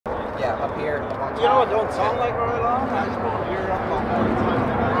up here. Up on top. You know what don't sound like very long? I just want to hear up on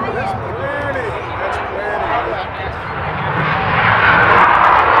that's plenty. That's plenty.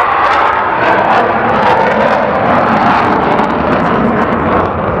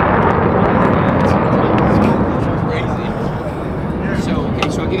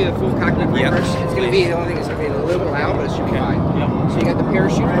 So I'll give you the full cockpit first. It's going to be, the only thing is going to be a little loud, but it should be fine. So you got the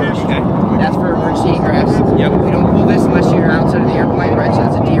parachute first. Okay. That's for emergency egress. Yep. We don't pull this unless you're outside of the airplane, right? So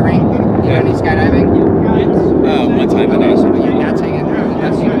that's a D-ring. You don't need skydiving? One time I know. That's how you get through.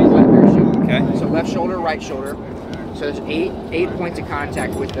 That's how you pull that parachute. Okay. So left shoulder, right shoulder. So there's eight points of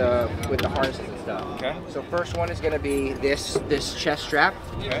contact with the harnesses and stuff. Okay. So first one is going to be this chest strap.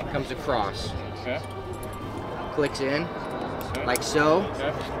 Okay. Comes across. Okay. Clicks in. Like so,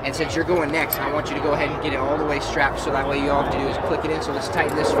 and since you're going next, I want you to go ahead and get it all the way strapped so that way you all have to do is click it in. So let's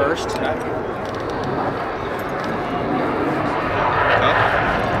tighten this first. Okay.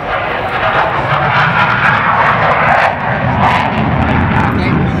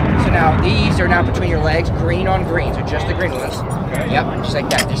 So now these are now between your legs, green on green, so just the green ones. Okay. Yep, just like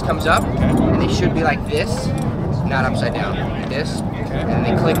that. This comes up, and they should be like this, not upside down, like this. Okay. And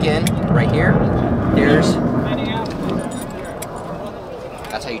they click in right here. There's.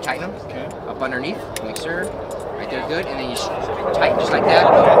 That's how you tighten them. Okay. Up underneath, make sure. Right there, good. And then you tighten just like that.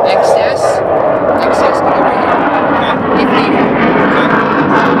 Okay. Excess can go right here. Okay. If needed.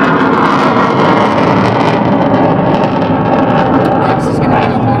 Next is going to be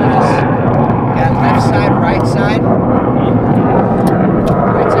the harness. Got left side, right side.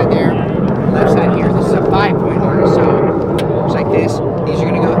 Right side there. Left side here. This is a 5-point harness. So just like this. These are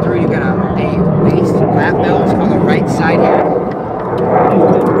going to go through. You've got a waist lap belt on the right side here.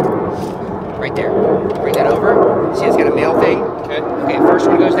 Right there. Bring that over. See, it's got a male thing. Okay. Okay, first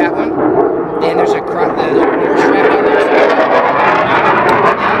one goes that one. Then there's a more strap down there.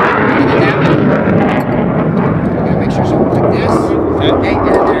 And then that one. We're going to make sure something like this. Okay, and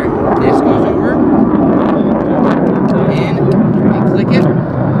then this goes over. In. And click it.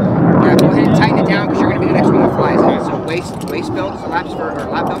 Now go ahead and tighten it down because you're going to be the next one that flies in. So waist belts, lap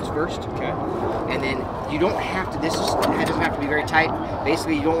belts first. Okay. And then you don't have to, it doesn't have to be very tight.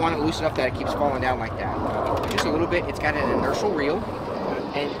 Basically, you don't want it loose enough that it keeps falling down like that. Just a little bit. It's got an inertial reel.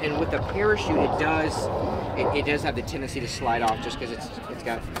 And with the parachute, it does have the tendency to slide off just because it's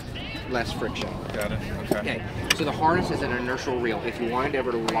got less friction. Got it. Okay. So the harness is an inertial reel. If you wanted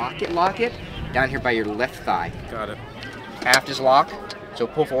ever to lock it down here by your left thigh. Got it. Aft is lock. So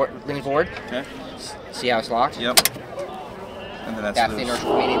pull forward, lean forward. Okay. See how it's locked? Yep. And then that's the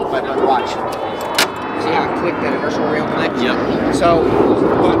inertial meaning. But watch. See how I click that inertial rail click? Yep. So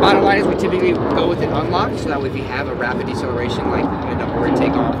the bottom line is we typically go with it unlocked, so that way if you have a rapid deceleration like an upward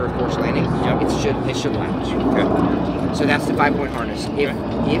takeoff or forced landing, it should lounge. Okay. So that's the 5-point harness. If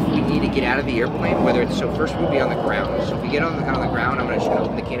we need to get out of the airplane, whether it's first we'll be on the ground. So if we get on the ground, I'm just gonna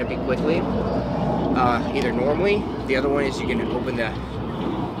open the canopy quickly. Either normally, the other one is you're gonna open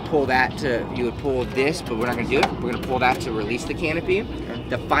you would pull this, but we're not going to do it. We're going to pull that to release the canopy. Okay.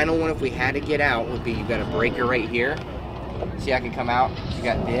 The final one, if we had to get out, would be you've got a breaker right here. See, I can come out. You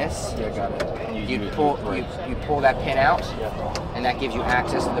got this. Yeah, I got it. You pull that pin out, and that gives you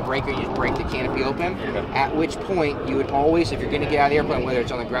access to the breaker. You just break the canopy open. Okay. At which point, you would always, if you're going to get out of the airplane, whether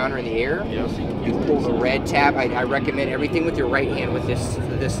it's on the ground or in the air, you pull the red tab. I recommend everything with your right hand with this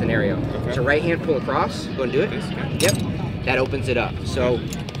scenario. Okay. So right hand pull across. Go and do it. Yep. That opens it up. So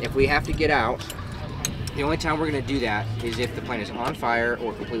if we have to get out, the only time we're going to do that is if the plane is on fire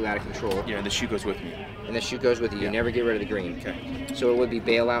or completely out of control. Yeah, and the chute goes with me. And the chute goes with you. You never get rid of the green. Okay. So it would be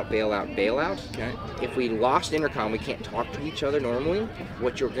bail out, bail out, bail out. Okay. If we lost intercom, we can't talk to each other normally.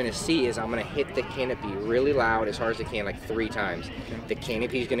 What you're going to see is I'm going to hit the canopy really loud as hard as I can, like 3 times. Okay. The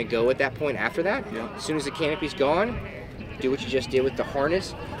canopy is going to go at that point after that. Yeah. As soon as the canopy's gone, do what you just did with the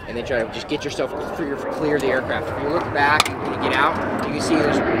harness, and then try to just get yourself clear the aircraft. If you look back and when you get out, you can see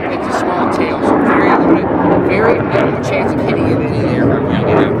it's a small tail, so very minimal chance of hitting it in the aircraft when you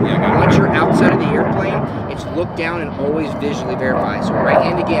get out. Once you're outside of the airplane, it's look down and always visually verify. So right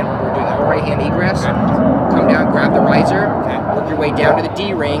hand again, when we're doing the whole right hand egress, come down, grab the riser, work your way down to the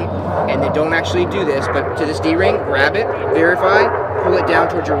D-ring, and then don't actually do this, but to this D-ring, grab it, verify, pull it down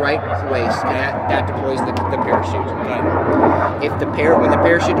towards your right waist, and that deploys the parachute. When the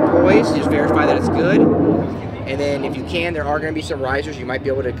parachute deploys, just verify that it's good. And then if you can, there are going to be some risers. You might be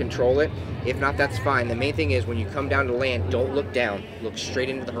able to control it. If not, that's fine. The main thing is when you come down to land, don't look down. Look straight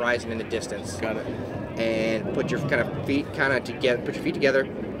into the horizon in the distance. Got it. And put your feet together. Put your feet together.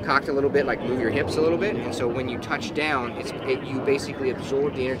 Cocked a little bit, like move your hips a little bit. And so when you touch down, you basically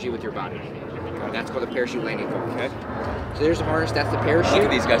absorb the energy with your body. That's called a parachute landing foam. Okay. So there's the harness, that's the parachute. Look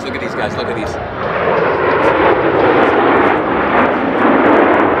at these guys, look at these guys, look at these.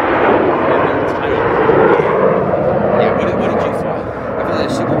 Yeah. What did you fly? I flew the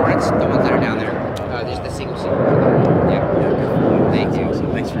Super Hornets, the ones that are down there. These are the single seat. Yeah. Thank you.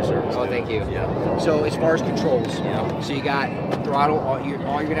 Thanks for your service. Oh, thank you. Yeah. So as far as controls, Yeah. so you got throttle. All you're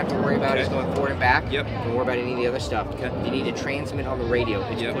gonna have to worry about is going forward and back. Yep. Don't worry about any of the other stuff. Okay. You need a transmit on the radio.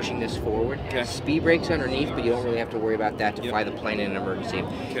 It's Yep. pushing this forward. Okay. Speed brakes underneath, but you don't really have to worry about that to fly the plane in an emergency.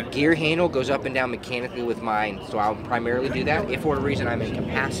 Okay. Gear handle goes up and down mechanically with mine, so I'll primarily do that. If for a reason I'm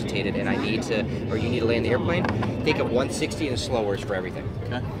incapacitated and I need to, or you need to land the airplane, think of 160 and slower is for everything.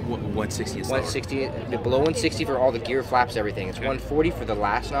 Okay. 160 is slower. 160, below 160 for all the gear flaps, everything. It's 140 for the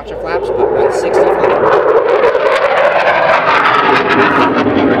last notch of flaps, but 160 for the...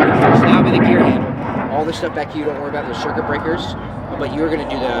 So that'll be the gear handle. All the stuff back here you don't worry about, the circuit breakers, but you're going to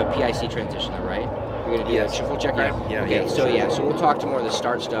do the PIC transition though, right? You're going to do that full check out? Yeah, okay, yeah. so we'll talk to more of the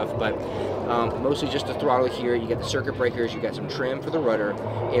start stuff, but mostly just the throttle here. You got the circuit breakers, you got some trim for the rudder,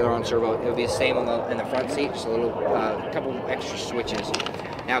 aileron servo. It'll be the same in the front seat, just a little couple extra switches.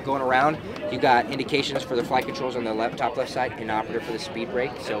 Now going around, you got indications for the flight controls on the top left side, inoperative for the speed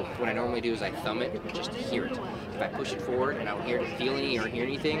brake. So what I normally do is I thumb it just to hear it. If I push it forward and I don't feel any or hear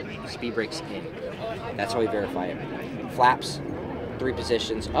anything, the speed brake's in. That's how we verify it. Flaps, 3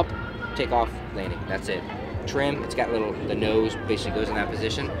 positions, up, take off, landing. That's it. Trim, it's got the nose basically goes in that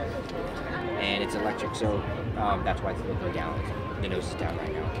position, and it's electric, so that's why it's looking down. The nose is down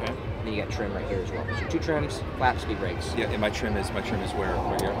right now. Okay. Then you got trim right here as well. So 2 trims, flaps, speed brakes. Yeah, and my trim is where?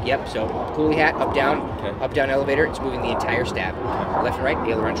 Right here? Yep, so coolie hat, up down, Okay. up down elevator, it's moving the entire stab. Left and right,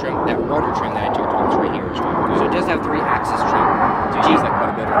 aileron trim, that rudder trim that I talked about is right here as well. So it does have 3 axis trim. Do you use that quite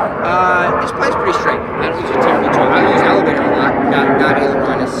a bit? This plane's pretty straight. I don't use it terribly trim. I use elevator a lot, not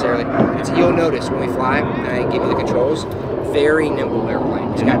aileron necessarily. You'll notice when we fly, and I give you the controls, very nimble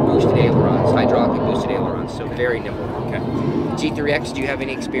airplane. It's got boosted ailerons, hydraulically boosted ailerons, so very nimble. Okay. G3X, do you have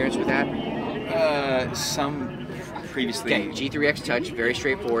any experience with that? Some previously. Okay, G3X touch, very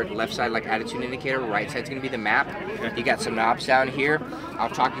straightforward. Left side like attitude indicator, right side's gonna be the map. Okay. You got some knobs down here. I'll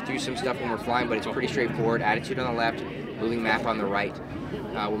talk you through some stuff when we're flying, but it's pretty straightforward. Attitude on the left, moving map on the right.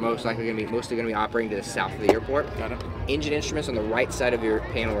 We're mostly gonna be operating to the south of the airport. Got it. Engine instruments on the right side of your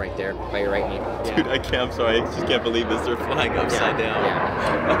panel right there, by your right knee. Yeah. Dude, I'm sorry, I just can't believe this. They're flying upside down.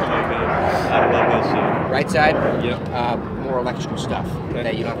 Yeah. Oh my god. I love this shit. Right side, Yep. more electrical stuff Okay.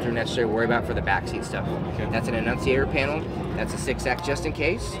 that you don't have to necessarily worry about for the backseat stuff. Okay. That's an annunciator panel. That's a 6X just in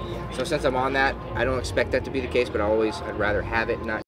case. So since I'm on that, I don't expect that to be the case, but I'd rather have it, not